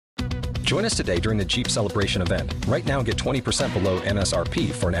Join us today during the Jeep Celebration event. Right now, get 20% below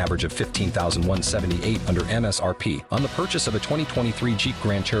MSRP for an average of $15,178 under MSRP on the purchase of a 2023 Jeep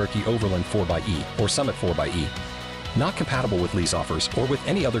Grand Cherokee Overland 4xE or Summit 4xE. Not compatible with lease offers or with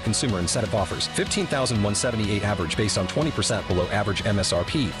any other consumer incentive offers. $15,178 average based on 20% below average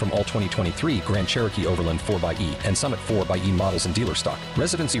MSRP from all 2023 Grand Cherokee Overland 4xE and Summit 4xE models in dealer stock.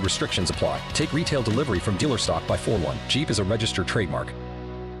 Residency restrictions apply. Take retail delivery from dealer stock by 4/1. Jeep is a registered trademark.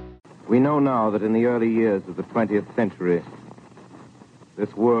 We know now that in the early years of the 20th century, this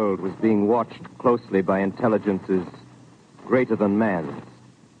world was being watched closely by intelligences greater than man's,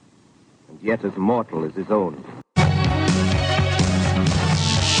 and yet as mortal as his own.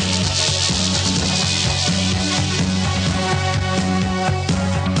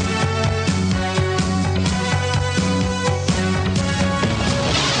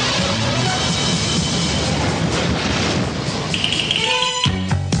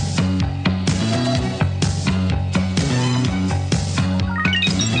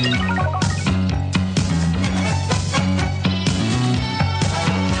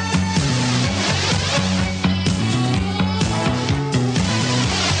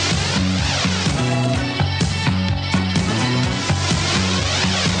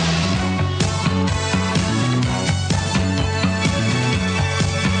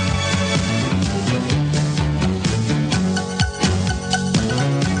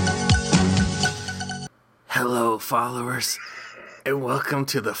 Followers, and welcome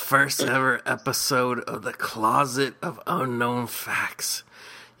to the first ever episode of the Closet of Unknown Facts.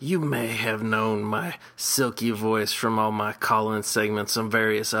 You may have known my silky voice from all my call-in segments on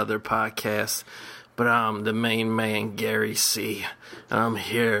various other podcasts, but I'm the main man, Gary C. I'm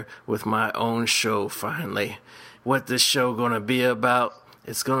here with my own show finally. What this show gonna be about?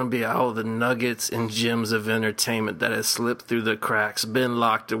 It's going to be all the nuggets and gems of entertainment that has slipped through the cracks, been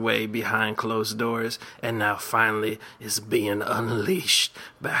locked away behind closed doors, and now finally is being unleashed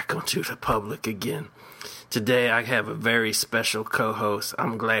back onto the public again. Today I have a very special co-host.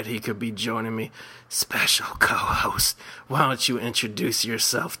 I'm glad he could be joining me. Special co-host, why don't you introduce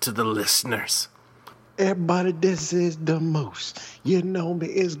yourself to the listeners? Everybody, this is the Moose. You know me,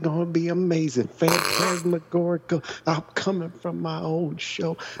 it's going to be amazing. Phantasmagorical. I'm coming from my own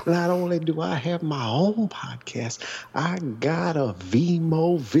show. Not only do I have my own podcast, I got a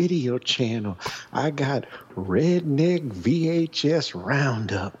Vimo video channel. I got Redneck VHS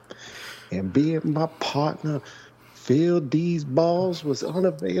Roundup. And being my partner, Phil D's Balls was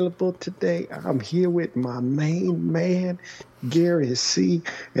unavailable today. I'm here with my main man, Gary C.,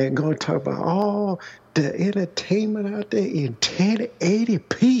 and going to talk about all the entertainment out there in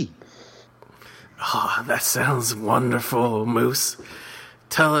 1080p. Oh, that sounds wonderful, Moose.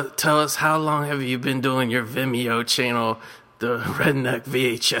 Tell us, how long have you been doing your Vimeo channel, the Redneck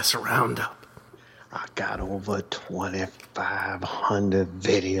VHS Roundup? I got over 2,500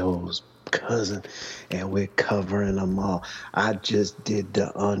 videos, cousin, and we're covering them all. I just did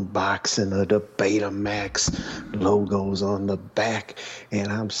the unboxing of the Betamax logos on the back, and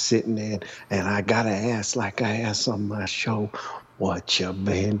I'm sitting there, and I gotta ask, like I asked on my show, what you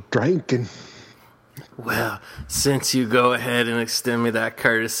been drinking? Well, since you go ahead and extend me that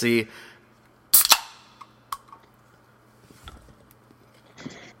courtesy,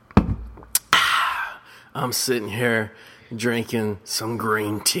 I'm sitting here drinking some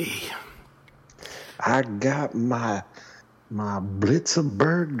green tea. I got my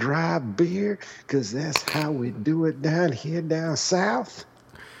Blitzerberg dry beer, because that's how we do it down here down south.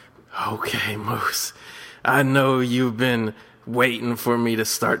 Okay, Moose. I know you've been waiting for me to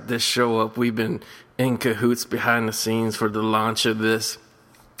start this show up. We've been in cahoots behind the scenes for the launch of this.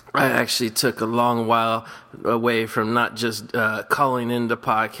 I actually took a long while away from not just calling into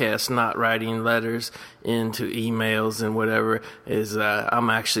podcasts, not writing letters into emails and whatever. I'm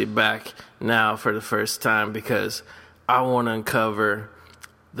actually back now for the first time because I want to uncover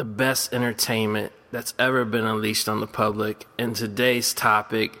the best entertainment that's ever been unleashed on the public. And today's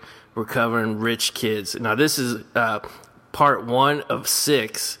topic, we're covering rich kids. Now, this is part 1 of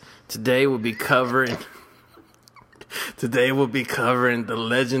 6. Today we'll be covering the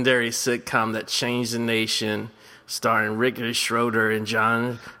legendary sitcom that changed the nation, starring Ricky Schroeder and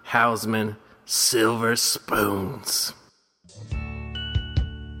John Houseman, Silver Spoons.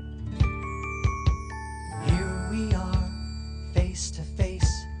 Here we are, face to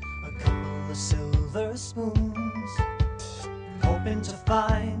face, a couple of silver spoons, hoping to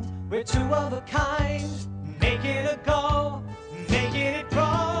find we're two of a kind, making it go, making it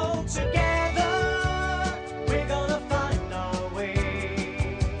grow together. We're gonna find our way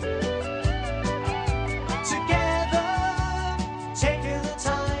together, taking the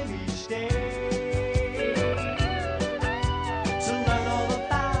time each day.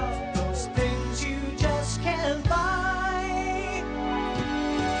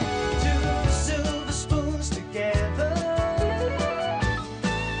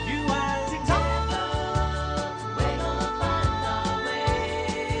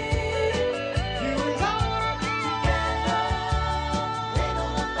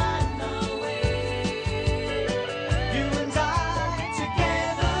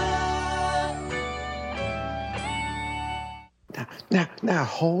 Now,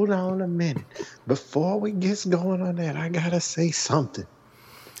 hold on a minute. Before we get going on that, I gotta say something.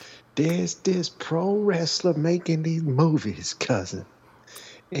 There's this pro wrestler making these movies, cousin.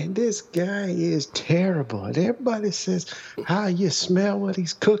 And this guy is terrible. And everybody says how you smell what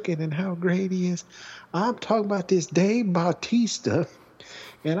he's cooking and how great he is. I'm talking about this Dave Bautista.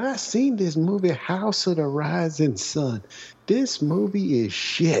 And I seen this movie, House of the Rising Sun. This movie is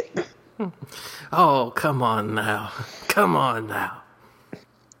shit. Oh, come on now. Come on now.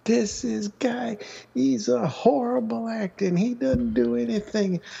 This is guy, he's a horrible actor and he doesn't do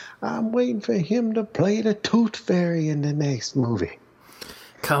anything. I'm waiting for him to play the Tooth Fairy in the next movie.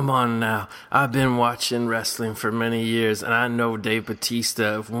 Come on now. I've been watching wrestling for many years, and I know Dave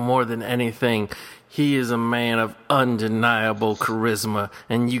Bautista more than anything. He is a man of undeniable charisma,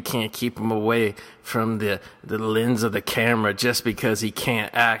 and you can't keep him away from the lens of the camera just because he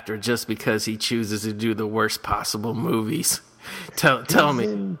can't act or just because he chooses to do the worst possible movies. Tell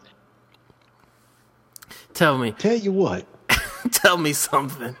me. Tell you what? Tell me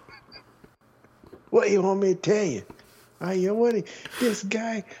something. What you want me to tell you? This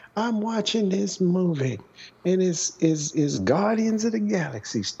guy, I'm watching this movie, and it's Guardians of the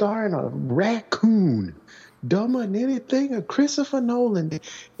Galaxy, starring a raccoon, dumber than anything of Christopher Nolan.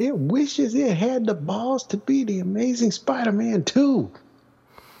 It wishes it had the balls to be the Amazing Spider-Man 2.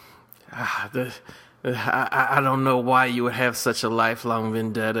 I don't know why you would have such a lifelong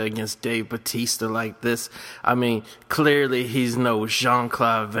vendetta against Dave Bautista like this. I mean, clearly he's no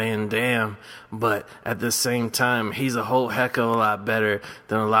Jean-Claude Van Damme, but at the same time, he's a whole heck of a lot better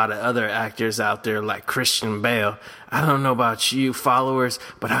than a lot of other actors out there like Christian Bale. I don't know about you followers,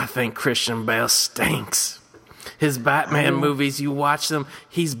 but I think Christian Bale stinks. His Batman movies, you watch them,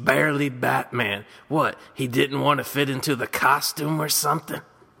 he's barely Batman. What, he didn't want to fit into the costume or something?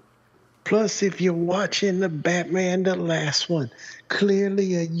 Plus, if you're watching the Batman, the last one,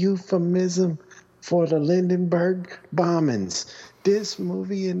 clearly a euphemism for the Lindenberg bombings. This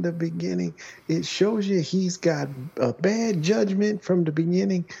movie in the beginning, it shows you he's got a bad judgment from the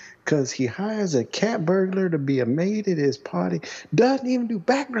beginning because he hires a cat burglar to be a maid at his party, doesn't even do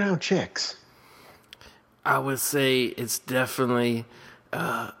background checks. I would say it's definitely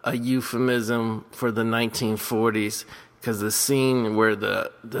a euphemism for the 1940s. Because the scene where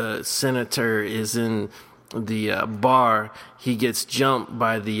the senator is in the bar, he gets jumped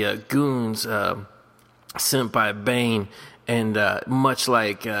by the goons sent by Bane. And much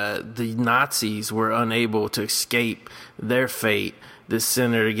like the Nazis were unable to escape their fate, the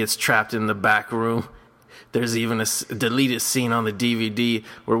senator gets trapped in the back room. There's even a deleted scene on the DVD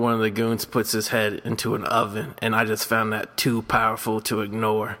where one of the goons puts his head into an oven. And I just found that too powerful to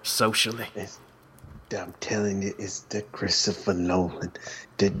ignore socially. I'm telling you, it's the Christopher Nolan,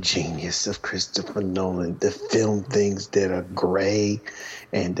 the genius of Christopher Nolan, to film things that are gray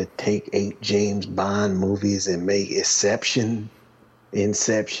and to take 8 James Bond movies and make Inception,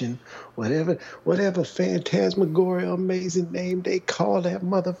 whatever phantasmagorical amazing name they call that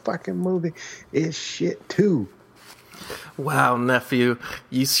motherfucking movie, is shit too. Wow, nephew,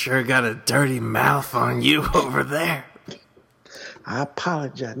 you sure got a dirty mouth on you over there. I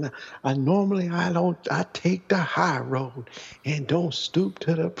apologize. Now, I take the high road and don't stoop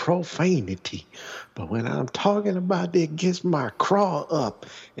to the profanity. But when I'm talking about it, gets my craw up.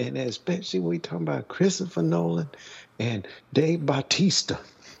 And especially when we talking about Christopher Nolan and Dave Bautista.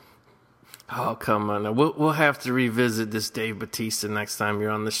 Oh, come on. We'll have to revisit this Dave Bautista next time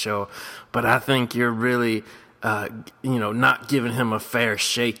you're on the show. But I think you're really not giving him a fair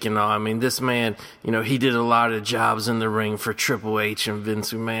shake, I mean, this man, he did a lot of jobs in the ring for Triple H and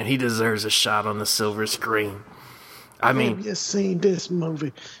Vince McMahon. He deserves a shot on the silver screen. Have you seen this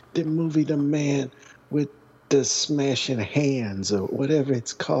movie? The Man with the Smashing Hands or whatever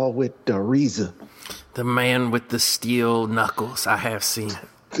it's called with the Reza. The Man with the Steel Knuckles. I have seen it.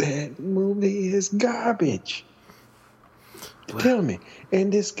 That movie is garbage. Tell me,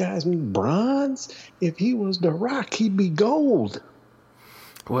 and this guy's bronze? If he was The Rock, he'd be gold.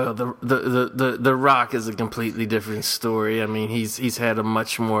 Well, the Rock is a completely different story. I mean, he's had a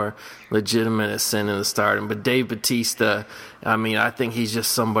much more legitimate ascent in the stardom. But Dave Bautista, I mean, I think he's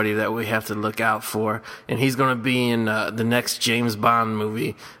just somebody that we have to look out for. And he's going to be in the next James Bond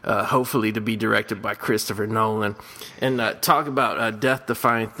movie, hopefully to be directed by Christopher Nolan. And talk about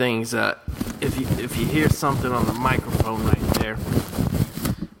death-defying things. If you hear something on the microphone right there,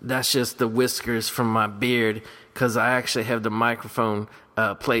 that's just the whiskers from my beard, because I actually have the microphone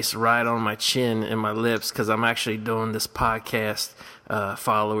placed right on my chin and my lips, because I'm actually doing this podcast,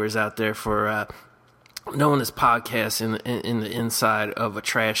 followers out there, for doing this podcast in the inside of a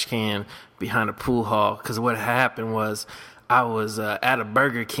trash can behind a pool hall. Because what happened was I was at a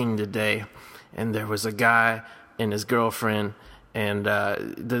Burger King today, and there was a guy and his girlfriend, and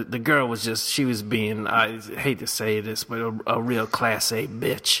the girl was she was being, I hate to say this, but a real Class A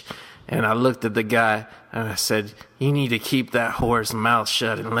bitch. And I looked at the guy, and I said, you need to keep that whore's mouth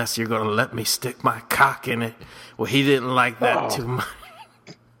shut unless you're going to let me stick my cock in it. Well, he didn't like that too much.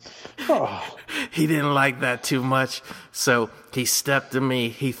 He didn't like that too much, so he stepped to me.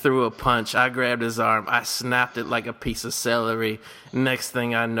 He threw a punch. I grabbed his arm. I snapped it like a piece of celery. Next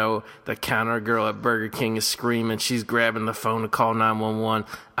thing I know, the counter girl at Burger King is screaming. She's grabbing the phone to call 911.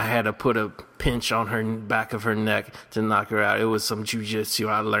 I had to put a pinch on her back of her neck to knock her out. It was some jujitsu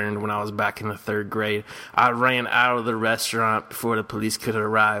I learned when I was back in the 3rd grade. I ran out of the restaurant before the police could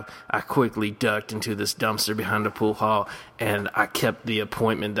arrive. I quickly ducked into this dumpster behind the pool hall, and I kept the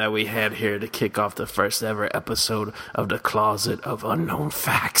appointment that we had here to kick off the first ever episode of The Closet of Unknown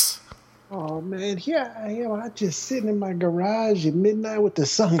Facts. Oh, man, here I am. I just sitting in my garage at midnight with the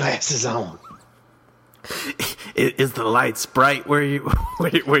sunglasses on. Is the lights bright where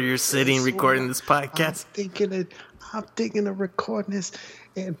you're sitting recording this podcast? I'm thinking of recording this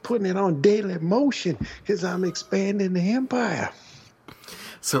and putting it on Daily Motion because I'm expanding the empire.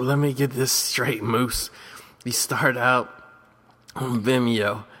 So let me get this straight, Moose. You start out on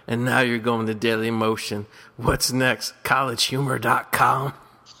Vimeo, and now you're going to Daily Motion. What's next? CollegeHumor.com?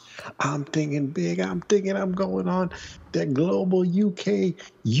 I'm thinking big. I'm thinking I'm going on that global UK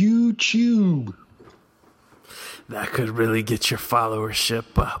YouTube. That could really get your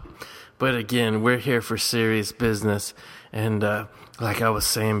followership up. But again, we're here for serious business. And like I was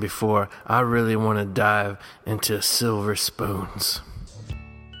saying before, I really want to dive into silver spoons.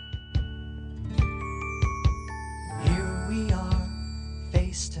 Here we are,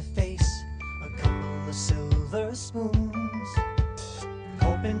 face to face, a couple of silver spoons,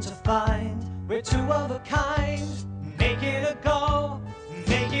 hoping to find we're two of a kind, making it go,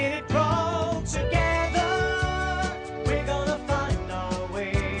 making it grow together. We're gonna find our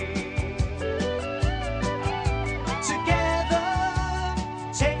way together,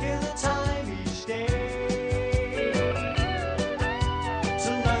 taking the time each day to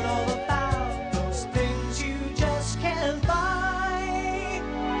learn all about those things you just can't buy.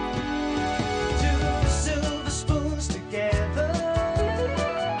 Two silver spoons together,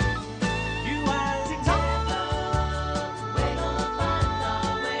 you and I, we're gonna find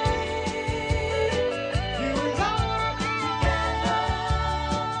our way. You and I together,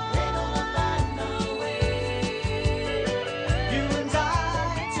 we're gonna find our way. You and I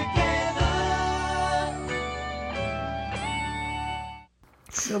together.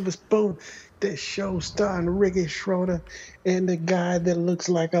 Silver Spoon, that show starring Ricky Schroeder and the guy that looks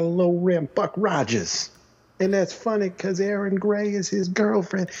like a low rim Buck Rogers. And that's funny because Erin Gray is his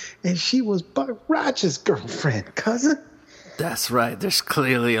girlfriend, and she was Buck Rogers' girlfriend, cousin. That's right. There's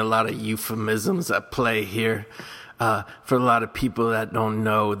clearly a lot of euphemisms at play here. For a lot of people that don't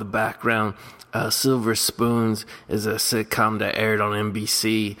know the background, Silver Spoons is a sitcom that aired on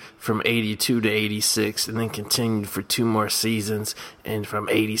NBC from 82 to 86 and then continued for 2 more seasons, and from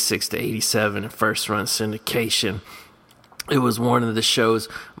 86 to 87 in first run syndication. It was one of the shows,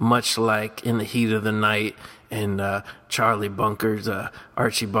 much like In the Heat of the Night and Archie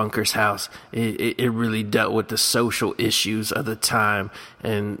Bunker's House. It really dealt with the social issues of the time,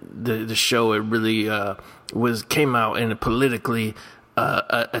 and the show, it really came out in a politically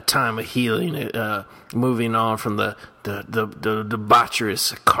a time of healing, moving on from the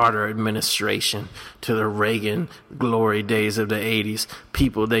debaucherous Carter administration to the Reagan glory days of the 80s.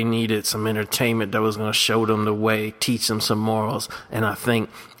 People, they needed some entertainment that was going to show them the way, teach them some morals, and I think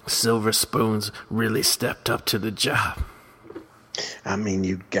Silver Spoons really stepped up to the job. I mean,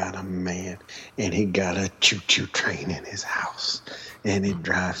 you got a man, and he got a choo-choo train in his house, and he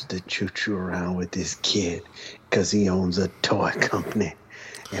drives the choo-choo around with his kid because he owns a toy company.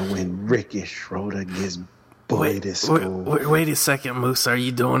 And when Ricky Schroeder gets bullied at school... Wait a second, Moose. Are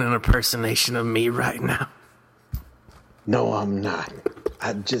you doing an impersonation of me right now? No, I'm not.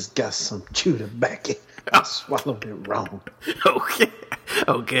 I just got some chew tobacco. I swallowed it wrong. Okay.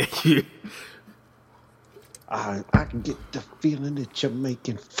 I get the feeling that you're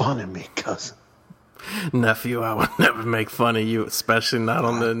making fun of me, cousin. Nephew, I would never make fun of you, especially not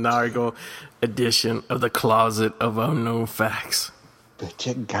on the inaugural edition of The Closet of Unknown Facts. But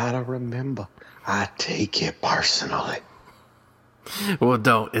you gotta remember, I take it personally. Well,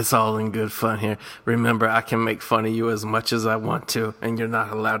 don't. It's all in good fun here. Remember, I can make fun of you as much as I want to, and you're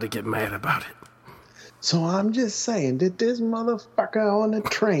not allowed to get mad about it. So I'm just saying that this motherfucker on the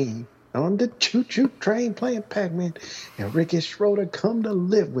train on the choo-choo train playing Pac-Man, and Ricky Schroeder come to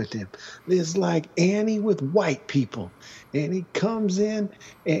live with him. It's like Annie with white people. And he comes in,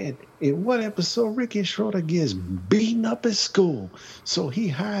 and in one episode, Ricky Schroeder gets beaten up at school. So he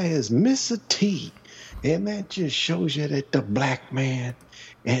hires Mr. T. And that just shows you that the black man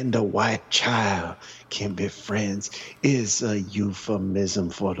and the white child can be friends is a euphemism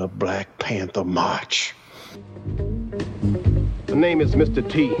for the Black Panther March. The name is Mr.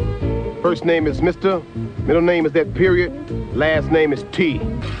 T. First name is Mr. Middle name is that period. Last name is T.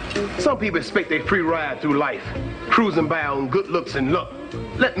 Some people expect a free ride through life, cruising by on good looks and luck.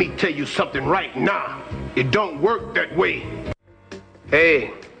 Let me tell you something right now. It don't work that way.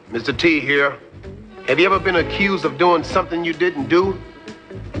 Hey, Mr. T here. Have you ever been accused of doing something you didn't do?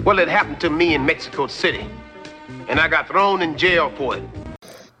 Well, it happened to me in Mexico City, and I got thrown in jail for it.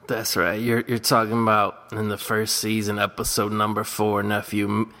 That's right. You're talking about in the first season, episode number 4,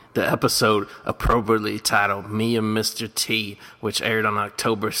 nephew. The episode appropriately titled Me and Mr. T, which aired on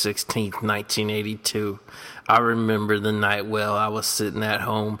October 16th, 1982. I remember the night well. I was sitting at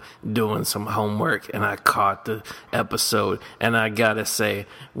home doing some homework, and I caught the episode. And I gotta say,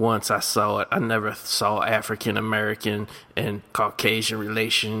 once I saw it, I never saw African American and Caucasian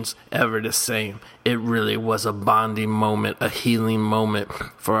relations ever the same. It really was a bonding moment, a healing moment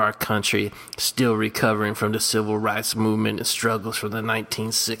for our country, still recovering from the civil rights movement and struggles from the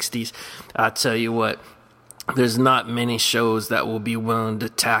 1960s. I tell you what, there's not many shows that will be willing to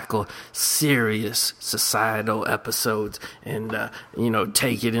tackle serious societal episodes and,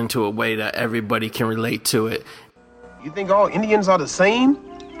 take it into a way that everybody can relate to it. You think all Indians are the same?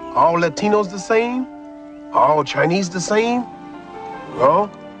 All Latinos the same? All Chinese the same? No,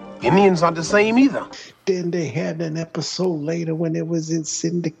 Indians aren't the same either. Then they had an episode later when it was in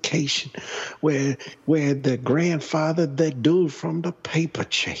syndication where the grandfather, that dude from the Paper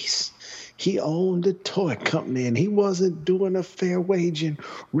Chase, he owned a toy company and he wasn't doing a fair wage, and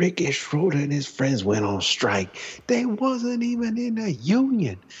Ricky Schroeder and his friends went on strike. They wasn't even in a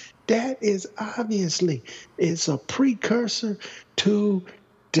union. That is obviously, it's a precursor to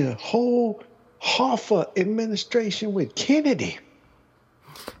the whole Hoffa administration with Kennedy.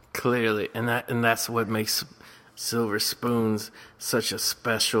 Clearly, and that's what makes Silver Spoons such a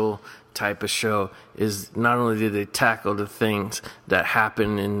special type of show, is not only did they tackle the things that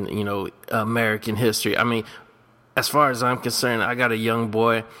happen in, American history. I mean, as far as I'm concerned, I got a young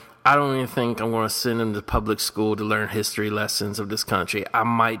boy. I don't even think I'm going to send him to public school to learn history lessons of this country. I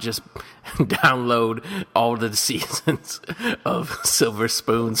might just download all the seasons of Silver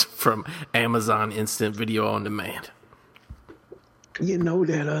Spoons from Amazon Instant Video on Demand. You know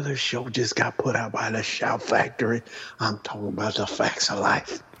that other show just got put out by the Shout Factory? I'm talking about The Facts of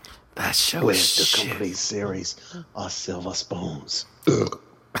Life. That show with is the shit. complete series of Silver Spoons.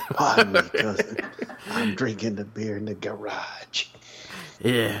 Pardon me, cousin. I'm drinking the beer in the garage.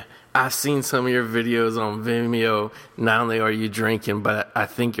 Yeah, I've seen some of your videos on Vimeo. Not only are you drinking, but I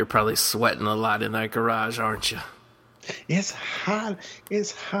think you're probably sweating a lot in that garage, aren't you? It's hot.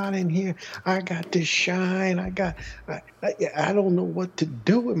 It's hot in here. I got to shine. I don't know what to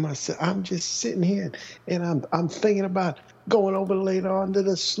do with myself. I'm just sitting here and I'm thinking about going over later on to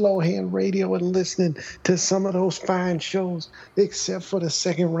the Slow Hand Radio and listening to some of those fine shows, except for the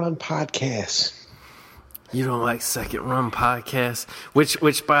Second Run podcast. You don't like Second Run podcast,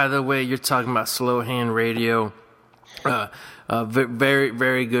 which by the way, you're talking about Slow Hand Radio. Very,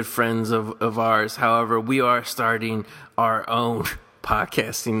 very good friends of ours. However, we are starting our own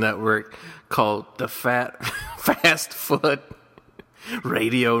podcasting network called the Fast Foot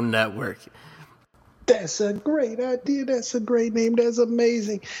Radio Network. That's a great idea. That's a great name. That's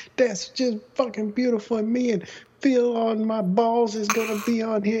amazing. That's just fucking beautiful. And me and Phil on my balls is going to be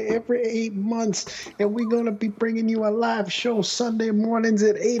on here every 8 months. And we're going to be bringing you a live show Sunday mornings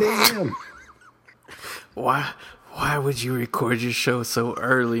at 8 a.m. Why would you record your show so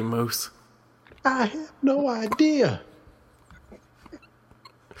early, Moose? I have no idea.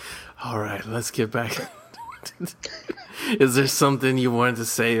 All right, let's get back. Is there something you wanted to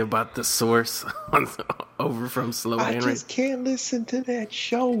say about the source over from Slow Hand? I just can't listen to that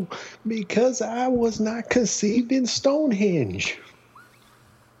show because I was not conceived in Stonehenge.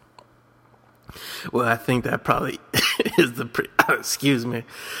 Well, I think that probably is excuse me.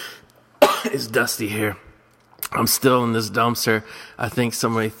 It's dusty here. I'm still in this dumpster. I think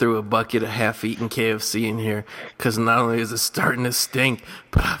somebody threw a bucket of half-eaten KFC in here because not only is it starting to stink,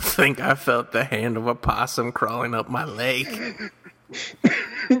 but I think I felt the hand of a possum crawling up my leg.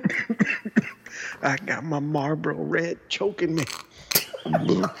 I got my Marlboro Red choking me.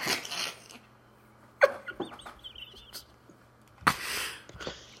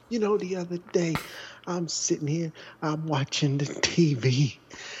 You know, the other day, I'm sitting here, I'm watching the TV,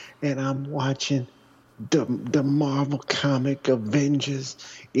 and I'm watching the Marvel comic Avengers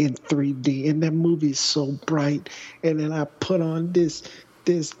in 3D, and that movie is so bright. And then I put on this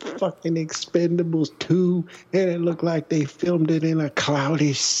fucking Expendables 2, and it looked like they filmed it in a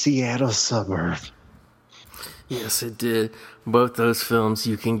cloudy Seattle suburb. Yes, it did. Both those films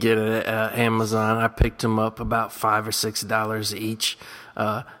you can get at Amazon. I picked them up about $5 or $6 each.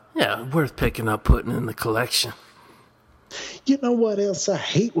 Yeah, worth picking up, putting in the collection. You know what else I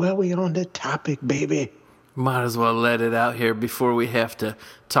hate while we on the topic, baby? Might as well let it out here before we have to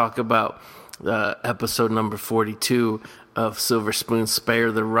talk about episode number 42 of Silver Spoon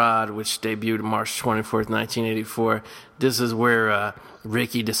Spare the Rod, which debuted March 24th, 1984. This is where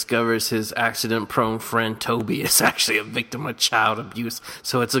Ricky discovers his accident-prone friend Toby is actually a victim of child abuse.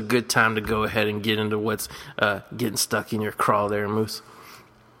 So it's a good time to go ahead and get into what's getting stuck in your craw there, Moose.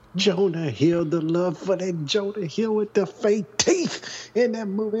 Jonah Hill, the love for that Jonah Hill with the fake teeth. In that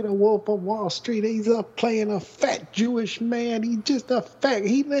movie, The Wolf of Wall Street, he's up playing a fat Jewish man. He let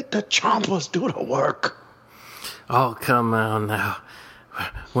the chompers do the work. Oh, come on now.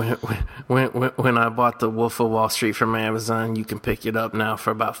 When I bought The Wolf of Wall Street from Amazon, you can pick it up now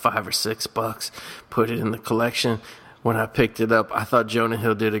for about $5 or $6. Put it in the collection. When I picked it up, I thought Jonah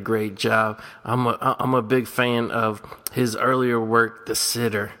Hill did a great job. I'm a big fan of his earlier work, The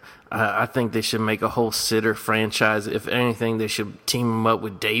Sitter. I think they should make a whole Sitter franchise. If anything, they should team him up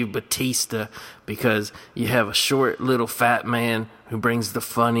with Dave Bautista, because you have a short, little, fat man who brings the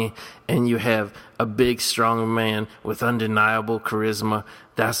funny, and you have a big, strong man with undeniable charisma.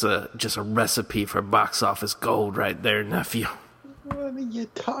 That's just a recipe for box office gold right there, nephew. What are you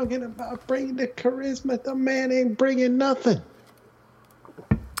talking about? Bringing the charisma? The man ain't bringing nothing.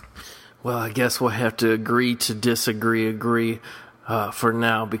 Well, I guess we'll have to agree to disagree for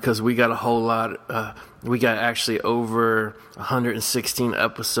now, because we got a whole lot. We got actually over 116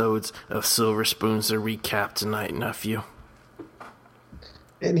 episodes of Silver Spoons to recap tonight, nephew.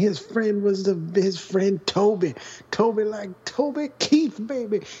 And his friend was his friend Toby. Toby Keith,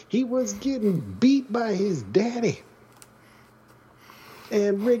 baby. He was getting beat by his daddy.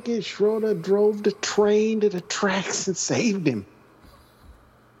 And Ricky Schroeder drove the train to the tracks and saved him.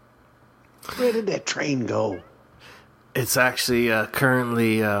 Where did that train go? It's actually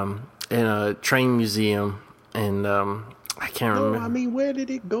currently in a train museum, and I can't remember. I mean, where did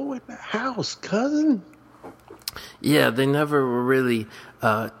it go in the house, cousin? Yeah, they never were really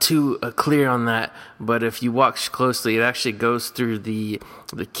too clear on that, but if you watch closely, it actually goes through the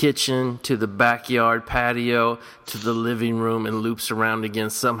kitchen to the backyard patio to the living room and loops around again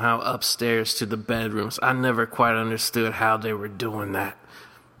somehow upstairs to the bedrooms. I never quite understood how they were doing that.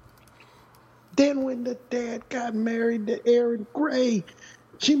 Then when the dad got married to Erin Gray,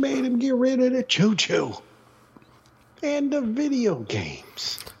 she made him get rid of the choo-choo and the video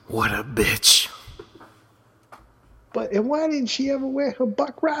games. What a bitch. And why didn't she ever wear her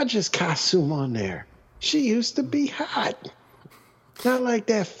Buck Rogers costume on there? She used to be hot. Not like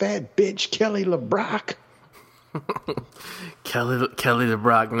that fat bitch Kelly LeBrock. Kelly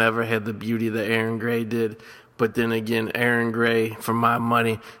LeBrock never had the beauty that Erin Gray did. But then again, Erin Gray, for my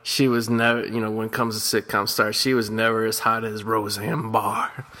money, she was never, when it comes to sitcom stars, she was never as hot as Roseanne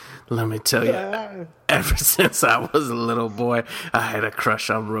Barr. Let me tell you, ever since I was a little boy, I had a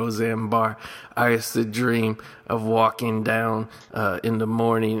crush on Roseanne Barr. I used to dream of walking down in the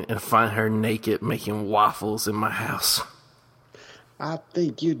morning and find her naked making waffles in my house. I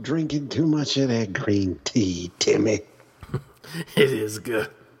think you're drinking too much of that green tea, Timmy. It is good.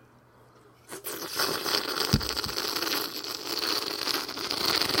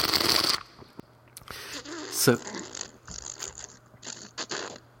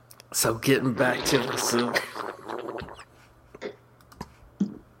 So getting back to the silver.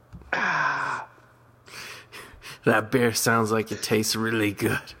 That beer sounds like it tastes really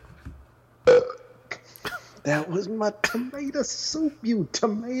good. That was my tomato soup, you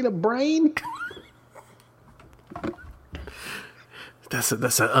tomato brain. That's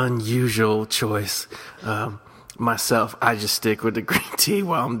an unusual choice. Myself, I just stick with the green tea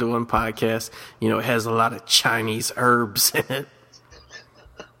while I'm doing podcasts. It has a lot of Chinese herbs in it.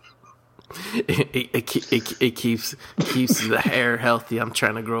 It keeps the hair healthy. I'm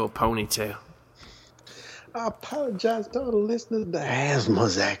trying to grow a ponytail. I apologize to all the listeners. The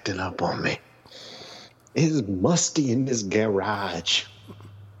asthma's acting up on me. It's musty in this garage.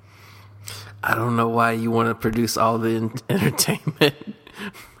 I don't know why you want to produce all the entertainment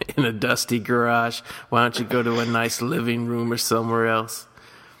in a dusty garage. Why don't you go to a nice living room or somewhere else?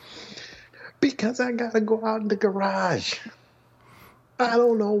 Because I gotta go out in the garage. I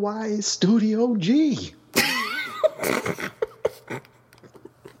don't know why it's Studio G.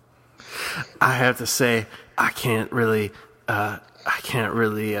 I have to say, I can't really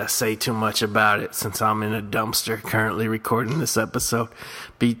say too much about it since I'm in a dumpster currently recording this episode.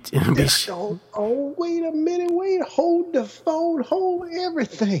 Wait a minute. Wait, hold the phone. Hold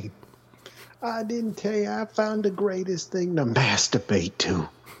everything. I didn't tell you I found the greatest thing to masturbate to.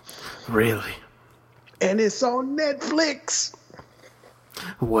 Really? And it's on Netflix.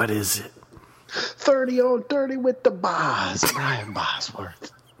 What is it? 30 on 30 with the Boz. Brian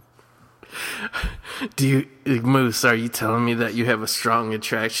Bosworth. Moose, are you telling me that you have a strong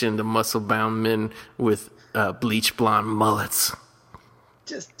attraction to muscle-bound men with bleach blonde mullets?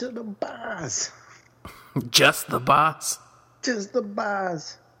 Just to the Boz. Just the Boz? Just the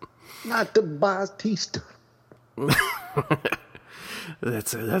Boz. Not the Boztista.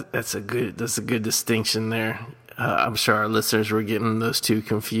 That's a good distinction there. I'm sure our listeners were getting those two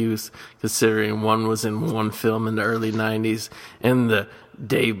confused, considering one was in one film in the early 90s, and the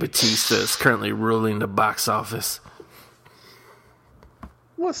Dave Bautista is currently ruling the box office.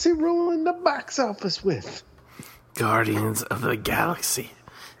 What's he ruling the box office with? Guardians of the Galaxy.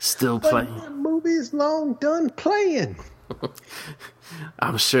 Still But playing. that movie's long done playing.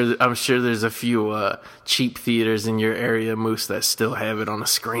 I'm sure there's a few cheap theaters in your area, Moose, that still have it on a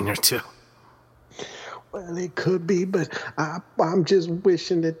screen or two. Well, it could be, but I'm just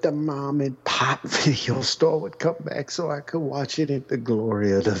wishing that the mom and pop video store would come back so I could watch it in the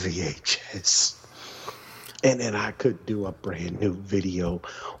glory of the VHS. And then I could do a brand new video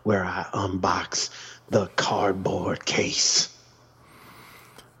where I unbox the cardboard case.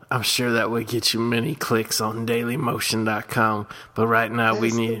 I'm sure that would get you many clicks on dailymotion.com, but right now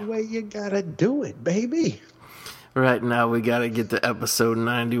That's the way you gotta do it, baby. Right now we gotta get to episode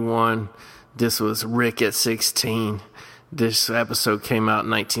 91. This was Rick at 16. This episode came out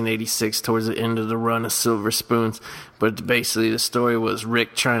in 1986 towards the end of the run of Silver Spoons. But basically the story was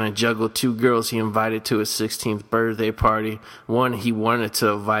Rick trying to juggle two girls he invited to his 16th birthday party. One he wanted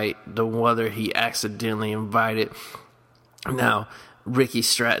to invite, the other he accidentally invited. Now, Ricky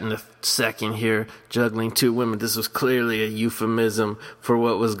Stratton II here, juggling two women. This was clearly a euphemism for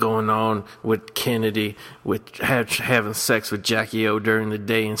what was going on with Kennedy, with having sex with Jackie O during the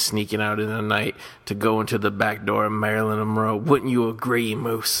day and sneaking out in the night to go into the back door of Marilyn Monroe. Wouldn't you agree,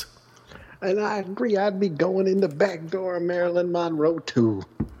 Moose? And I agree. I'd be going in the back door of Marilyn Monroe, too.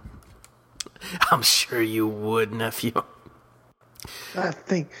 I'm sure you would, nephew. I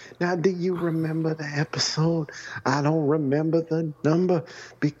think, now do you remember the episode? I don't remember the number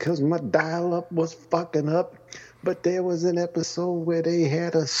because my dial-up was fucking up. But there was an episode where they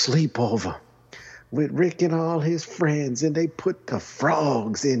had a sleepover with Rick and all his friends, and they put the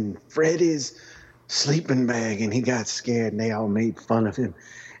frogs in Freddie's sleeping bag, and he got scared, and they all made fun of him.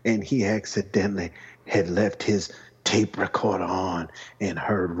 And he accidentally had left his tape recorder on and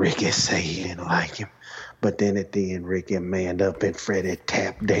heard Ricky say he didn't like him. But then at the end, Ricky manned up and Freddie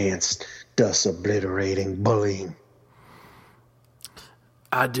tap danced, thus obliterating bullying.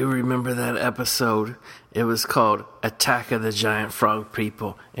 I do remember that episode. It was called Attack of the Giant Frog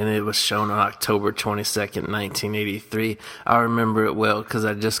People, and it was shown on October 22nd, 1983. I remember it well because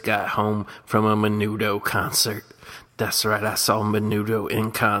I just got home from a Menudo concert. That's right, I saw Menudo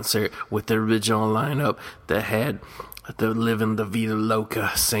in concert with the original lineup that had the Livin' La Vida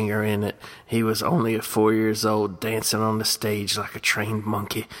Loca singer in it. He was only 4 years old, dancing on the stage like a trained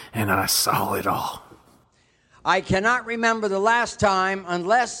monkey, and I saw it all. I cannot remember the last time,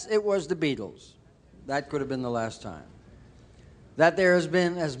 unless it was the Beatles. That could have been the last time. That there has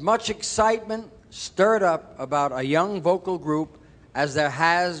been as much excitement stirred up about a young vocal group as there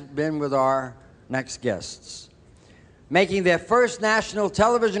has been with our next guests. Making their first national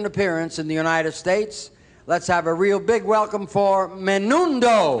television appearance in the United States, let's have a real big welcome for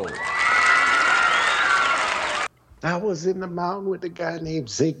Menudo. I was in the mountain with a guy named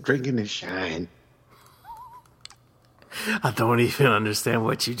Zeke drinking his shine. I don't even understand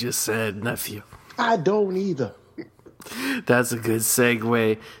what you just said, nephew. I don't either. That's a good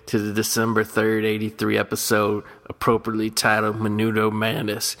segue to the December 3rd, 83 episode, appropriately titled Menudo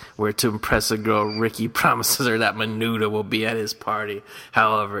Madness, where to impress a girl, Ricky promises her that Menudo will be at his party.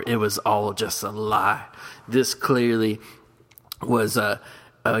 However, it was all just a lie. This clearly was a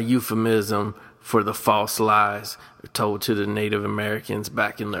euphemism for the false lies told to the Native Americans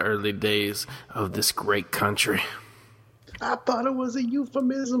back in the early days of this great country. I thought it was a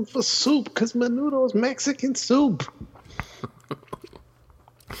euphemism for soup because Menudo's Mexican soup.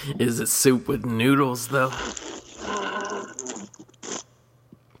 Is it soup with noodles, though?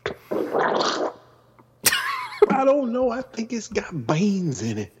 I don't no, I think it's got beans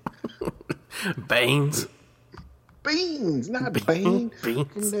in it. Baines? Beans, not Bane. Beans.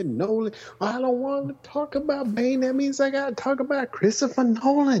 From the Nolan. I don't want to talk about Bane. That means I got to talk about Christopher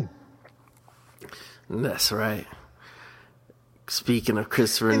Nolan. That's right. Speaking of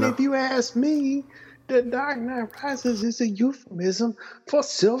Christopher And Nolan. if you ask me, The Dark Knight Rises is a euphemism for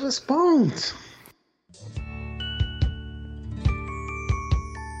silver spoons.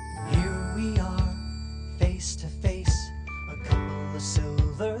 Here we are, face to face, a couple of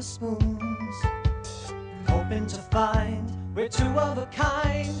silver spoons, hoping to find we're two of a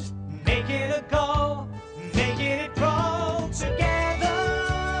kind, making it go, making it grow together.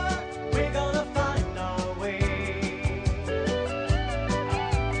 We're gonna find our way.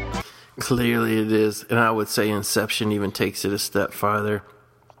 Clearly it is. And I would say Inception even takes it a step farther.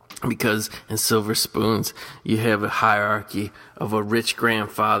 Because in Silver Spoons, you have a hierarchy of a rich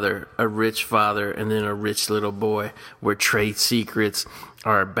grandfather, a rich father, and then a rich little boy, where trade secrets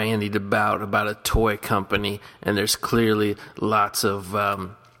are bandied about a toy company, and there's clearly lots of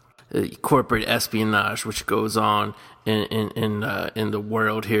corporate espionage which goes on in the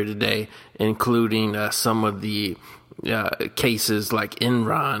world here today, including some of the cases like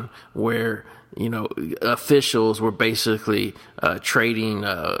Enron, where officials were basically trading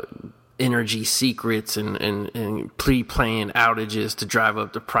energy secrets and pre-planned outages to drive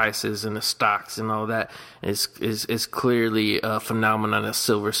up the prices and the stocks and all that. Is clearly a phenomenon that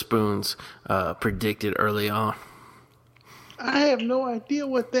Silver Spoons predicted early on. I have no idea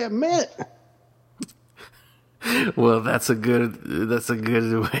what that meant. Well, that's a good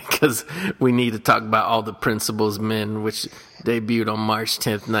way, because we need to talk about All the Principal's Men, which debuted on March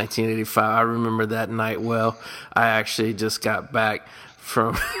 10th, 1985. I remember that night well. I actually just got back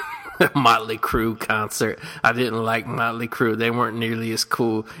from a Motley Crue concert. I didn't like Motley Crue. They weren't nearly as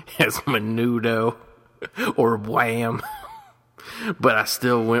cool as Menudo or Wham! But I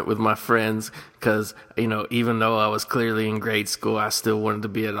still went with my friends because, even though I was clearly in grade school, I still wanted to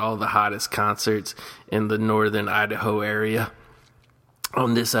be at all the hottest concerts in the northern Idaho area.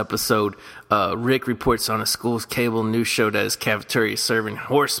 On this episode, Rick reports on a school's cable news show that his cafeteria is serving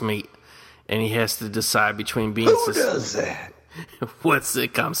horse meat, and he has to decide between being... Who does that? What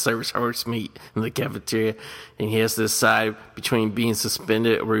sitcom serves horse meat in the cafeteria? And he has to decide between being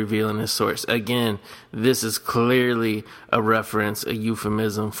suspended or revealing his source. Again, this is clearly a reference, a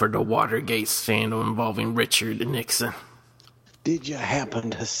euphemism for the Watergate scandal involving Richard Nixon. Did you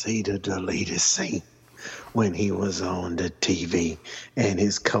happen to see the deleted scene when he was on the TV and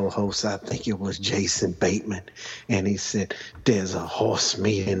his co-host, I think it was Jason Bateman, and he said, "There's a horse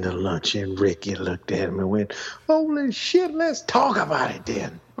meat in the lunch," and Ricky looked at him and went, "Holy shit, let's talk about it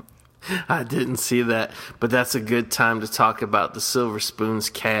then." I didn't see that, but that's a good time to talk about the Silver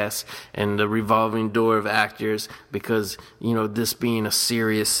Spoons cast and the revolving door of actors, because, this being a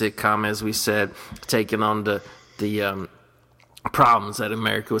serious sitcom, as we said, taking on the problems that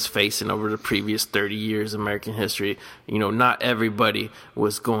America was facing over the previous 30 years of American history. Not everybody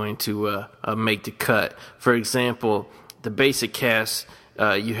was going to make the cut. For example, the basic cast,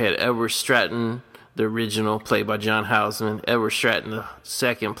 you had Edward Stratton, the original, played by John Houseman, Edward Stratton the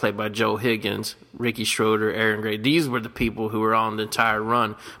second, played by Joe Higgins, Ricky Schroeder, Aaron Gray. These were the people who were on the entire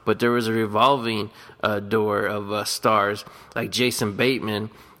run, but there was a revolving door of stars, like Jason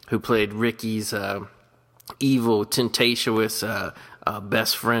Bateman, who played Ricky's evil, tempestuous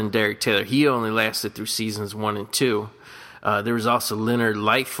best friend, Derek Taylor. He only lasted through seasons 1 and 2. There was also Leonard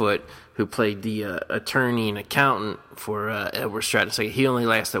Lightfoot, who played the attorney and accountant for Edward Stratton. So he only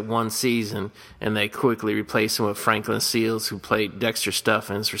lasted 1 season, and they quickly replaced him with Franklin Seals, who played Dexter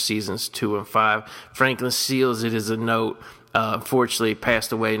Stuffins for seasons 2 and 5. Franklin Seals, it is a note, unfortunately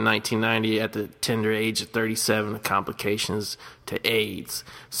passed away in 1990 at the tender age of 37 of complications to AIDS.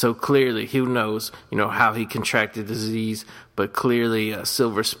 So clearly, who knows, how he contracted the disease, but clearly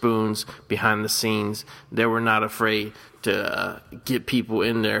Silver Spoons behind the scenes, they were not afraid to get people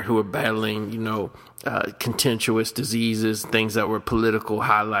in there who were battling, contentious diseases, things that were political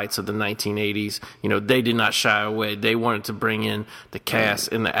highlights of the 1980s. They did not shy away. They wanted to bring in the cast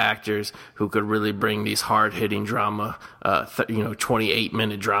and the actors who could really bring these hard-hitting drama,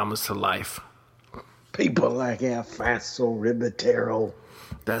 28-minute dramas to life. People like Alfonso Ribeiro.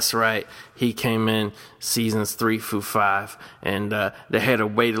 That's right. He came in seasons 3 through 5, and they had to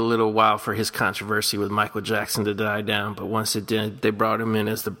wait a little while for his controversy with Michael Jackson to die down. But once it did, they brought him in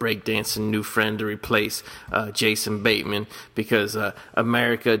as the breakdancing new friend to replace Jason Bateman, because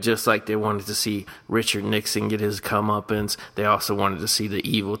America, just like they wanted to see Richard Nixon get his comeuppance, they also wanted to see the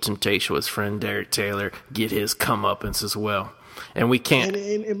evil, tempestuous friend Derek Taylor get his comeuppance as well. And we can't.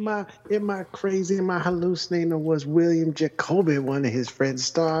 And am I crazy? Am I hallucinating? Or was William Jacoby one of his friends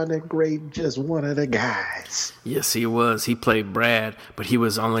starring a great, just one of the guys? Yes, he was. He played Brad, but he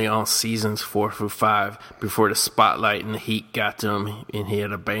was only on seasons 4 through 5 before the spotlight and the heat got to him, and he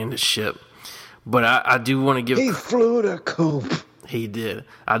had abandoned ship. But I do want to give... He flew the coop. He did.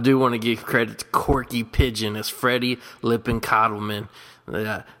 I do want to give credit to Corky Pigeon as Freddie Lippenkottleman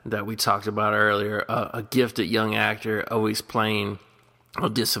that we talked about earlier. A gifted young actor, always playing a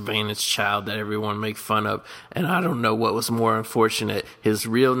disadvantaged child that everyone make fun of. And I don't know what was more unfortunate, his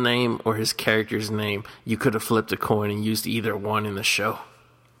real name or his character's name. You could have flipped a coin and used either one in the show.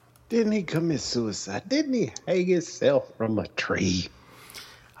 Didn't he commit suicide? Didn't he hang himself from a tree?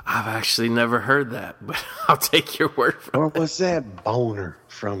 I've actually never heard that, but I'll take your word for it. Or was that Boner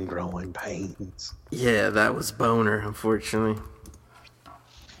from Growing Pains? Yeah, that was Boner, unfortunately.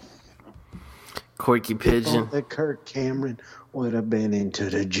 Corky Pigeon. That Kirk Cameron would have been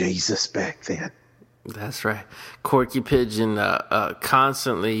into the Jesus back then. That's right. Corky Pigeon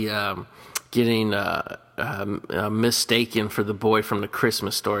constantly getting mistaken for the boy from the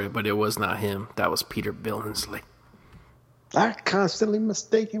Christmas Story, but it was not him. That was Peter Billingsley. I constantly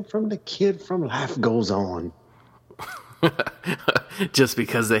mistaken from the kid from Life Goes On. Just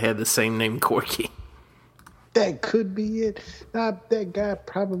because they had the same name, Corky. That could be it. That guy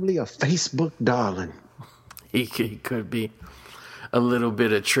probably a Facebook darling. He could be. A little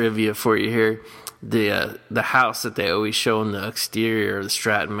bit of trivia for you here. The house that they always show in the exterior of the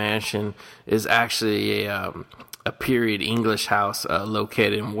Stratton Mansion is actually a period English house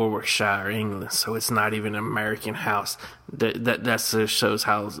located in Warwickshire, England. So it's not even an American house. That shows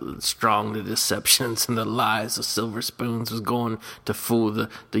how strong the deceptions and the lies of Silver Spoons was going to fool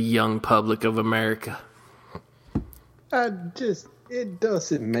the young public of America. It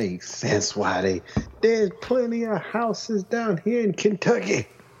doesn't make sense why there's plenty of houses down here in Kentucky.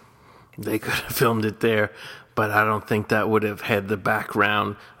 They could have filmed it there, but I don't think that would have had the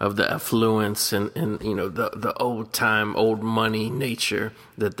background of the affluence and you know, the old time, old money nature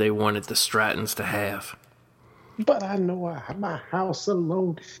that they wanted the Strattons to have. But I know my house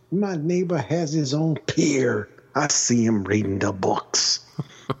alone, my neighbor has his own pier. I see him reading the books.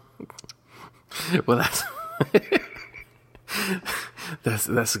 Well,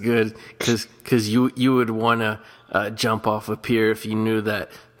 that's good, because you would want to jump off a pier if you knew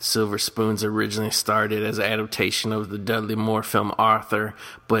that Silver Spoons originally started as an adaptation of the Dudley Moore film Arthur,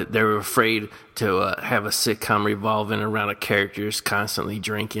 but they were afraid to have a sitcom revolving around a character who's constantly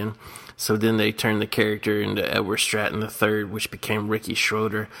drinking. So then they turned the character into Edward Stratton III, which became Ricky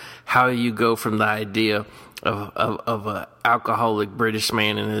Schroeder. How do you go from the idea of an alcoholic British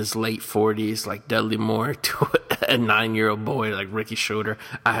man in his late 40s like Dudley Moore to a 9-year-old boy like Ricky Schroeder?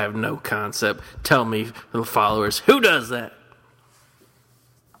 I have no concept. Tell me, the followers, who does that?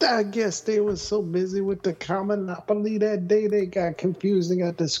 I guess they were so busy with the Monopoly that day they got confused and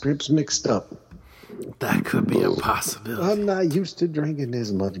got the scripts mixed up. That could be a possibility. I'm not used to drinking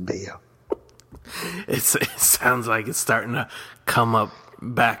this much beer. It sounds like it's starting to come up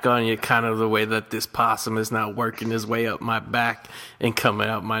back on you, kind of the way that this possum is now working his way up my back and coming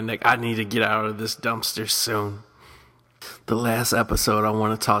out my neck. I need to get out of this dumpster soon. The last episode I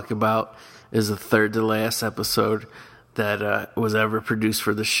want to talk about is the third to last episode that was ever produced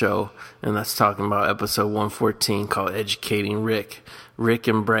for the show, and that's talking about episode 114 called Educating Rick. Rick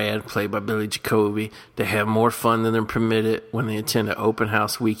and Brad, played by Billy Jacoby, they have more fun than they're permitted when they attend an open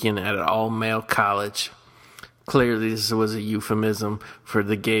house weekend at an all-male college. Clearly, this was a euphemism for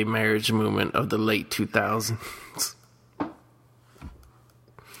the gay marriage movement of the late 2000s.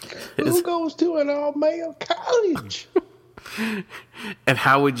 Who goes to an all-male college? And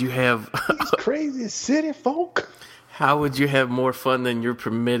how would you have... These crazy city folk. How would you have more fun than you're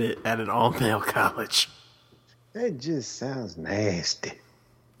permitted at an all-male college? That just sounds nasty.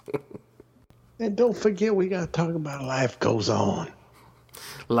 And don't forget, we got to talk about Life Goes On.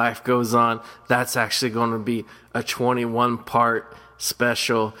 Life Goes On. That's actually going to be a 21-part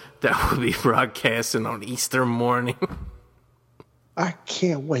special that will be broadcasting on Easter morning. I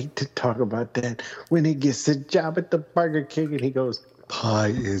can't wait to talk about that when he gets the job at the Burger King and he goes, "Pie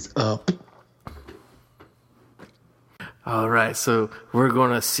is up." All right, so we're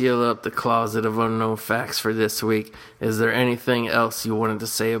going to seal up the closet of unknown facts for this week. Is there anything else you wanted to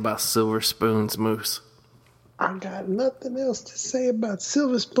say about Silver Spoons, Moose? I got nothing else to say about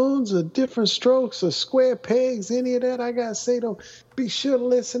Silver Spoons or Different Strokes or Square Pegs, any of that. I got to say, though, be sure to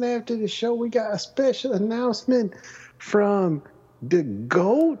listen after the show. We got a special announcement from the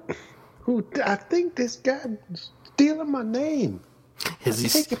GOAT, who I think this guy stealing my name.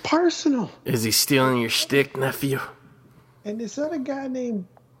 Take it personal. Is he stealing your shtick, nephew? and this other guy named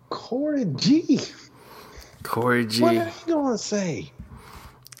Corey G. Corey G. What are they going to say?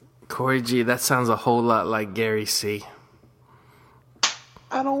 Corey G, that sounds a whole lot like Gary C.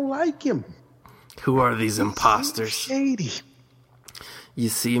 I don't like him. Who are these imposters? So shady. You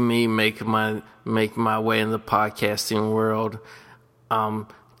see me make my way in the podcasting world. I'm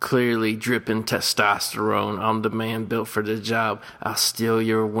clearly dripping testosterone. I'm the man built for the job. I'll steal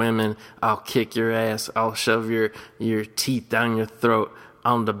your women. I'll kick your ass. I'll shove your teeth down your throat.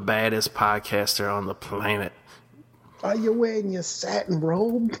 I'm the baddest podcaster on the planet. Are you wearing your satin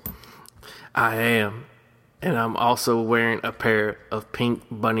robe? I am. And I'm also wearing a pair of pink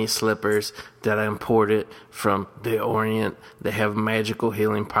bunny slippers that I imported from the Orient. They have magical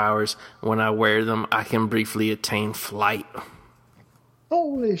healing powers. When I wear them, I can briefly attain flight.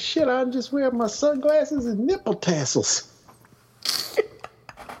 Holy shit, I'm just wearing my sunglasses and nipple tassels.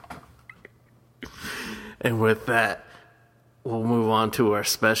 And with that, we'll move on to our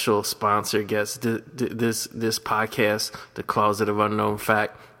special sponsor guest. This podcast, The Closet of Unknown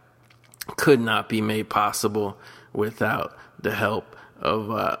Fact, could not be made possible without the help of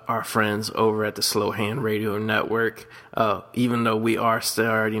our friends over at the Slow Hand Radio Network. Even though we are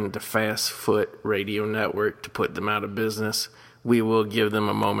starting the Fast Foot Radio Network to put them out of business, we will give them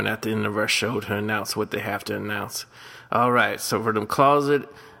a moment at the end of our show to announce what they have to announce. All right, so for the Closet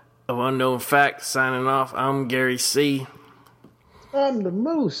of Unknown Fact, signing off, I'm Gary C. I'm the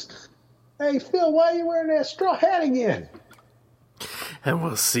Moose. Hey, Phil, why are you wearing that straw hat again? And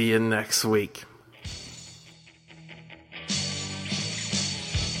we'll see you next week.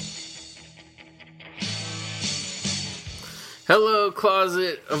 Hello,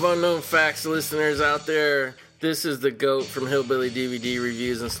 Closet of Unknown Facts listeners out there. This is the GOAT from Hillbilly DVD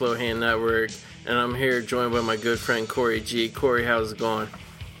Reviews and Slow Hand Network, and I'm here joined by my good friend Corey G. Corey, how's it going?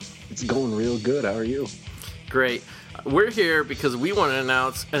 It's going real good. How are you? Great. We're here because we want to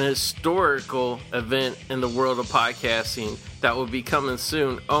announce an historical event in the world of podcasting that will be coming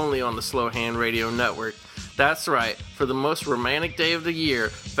soon only on the Slow Hand Radio Network. That's right. For the most romantic day of the year,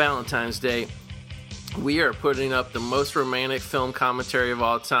 Valentine's Day, we are putting up the most romantic film commentary of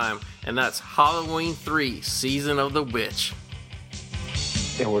all time, and that's Halloween 3, Season of the Witch.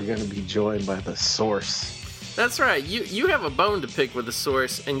 And we're going to be joined by The Source. That's right. You have a bone to pick with The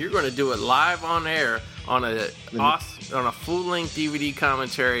Source, and you're going to do it live on air on a full-length DVD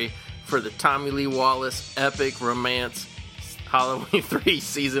commentary for the Tommy Lee Wallace epic romance Halloween 3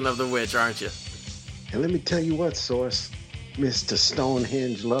 Season of the Witch, aren't you? And let me tell you what, Source, Mr.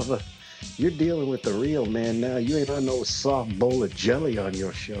 Stonehenge lover, you're dealing with the real man now. You ain't on no soft bowl of jelly on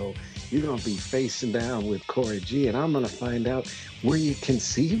your show. You're going to be facing down with Corey G, and I'm going to find out were you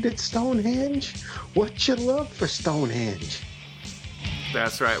conceived at Stonehenge? What's your love for Stonehenge?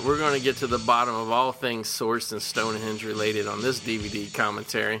 That's right. We're going to get to the bottom of all things Source and Stonehenge related on this DVD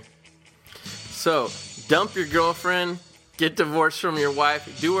commentary. So, dump your girlfriend, get divorced from your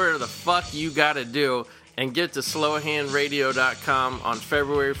wife, do whatever the fuck you got to do, and get to slowhandradio.com on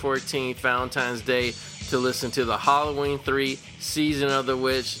February 14th, Valentine's Day, to listen to the Halloween 3 Season of the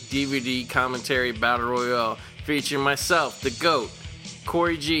Witch DVD commentary battle royale featuring myself, the GOAT,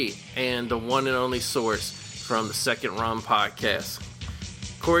 Corey G, and the one and only Source from the Second Run podcast.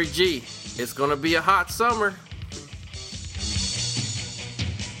 Corey G, it's going to be a hot summer.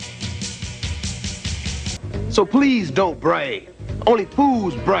 So please don't brag. Only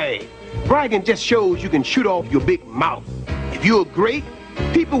fools brag. Bragging just shows you can shoot off your big mouth. If you're great,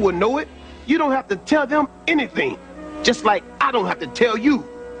 people will know it. You don't have to tell them anything. Just like I don't have to tell you.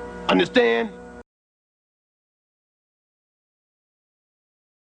 Understand?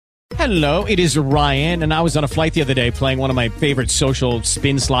 Hello, it is Ryan, and I was on a flight the other day playing one of my favorite social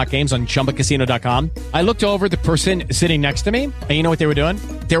spin slot games on ChumbaCasino.com. I looked over at the person sitting next to me, and you know what they were doing?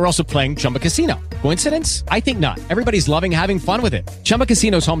 They were also playing Chumba Casino. Coincidence? I think not. Everybody's loving having fun with it. Chumba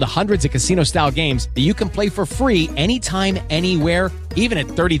Casino is home to hundreds of casino-style games that you can play for free anytime, anywhere, even at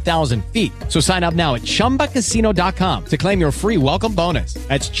 30,000 feet. So sign up now at ChumbaCasino.com to claim your free welcome bonus.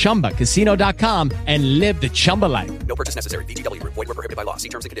 That's ChumbaCasino.com and live the Chumba life. No purchase necessary. VGW. Void where prohibited by law. See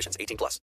terms and conditions. 18+.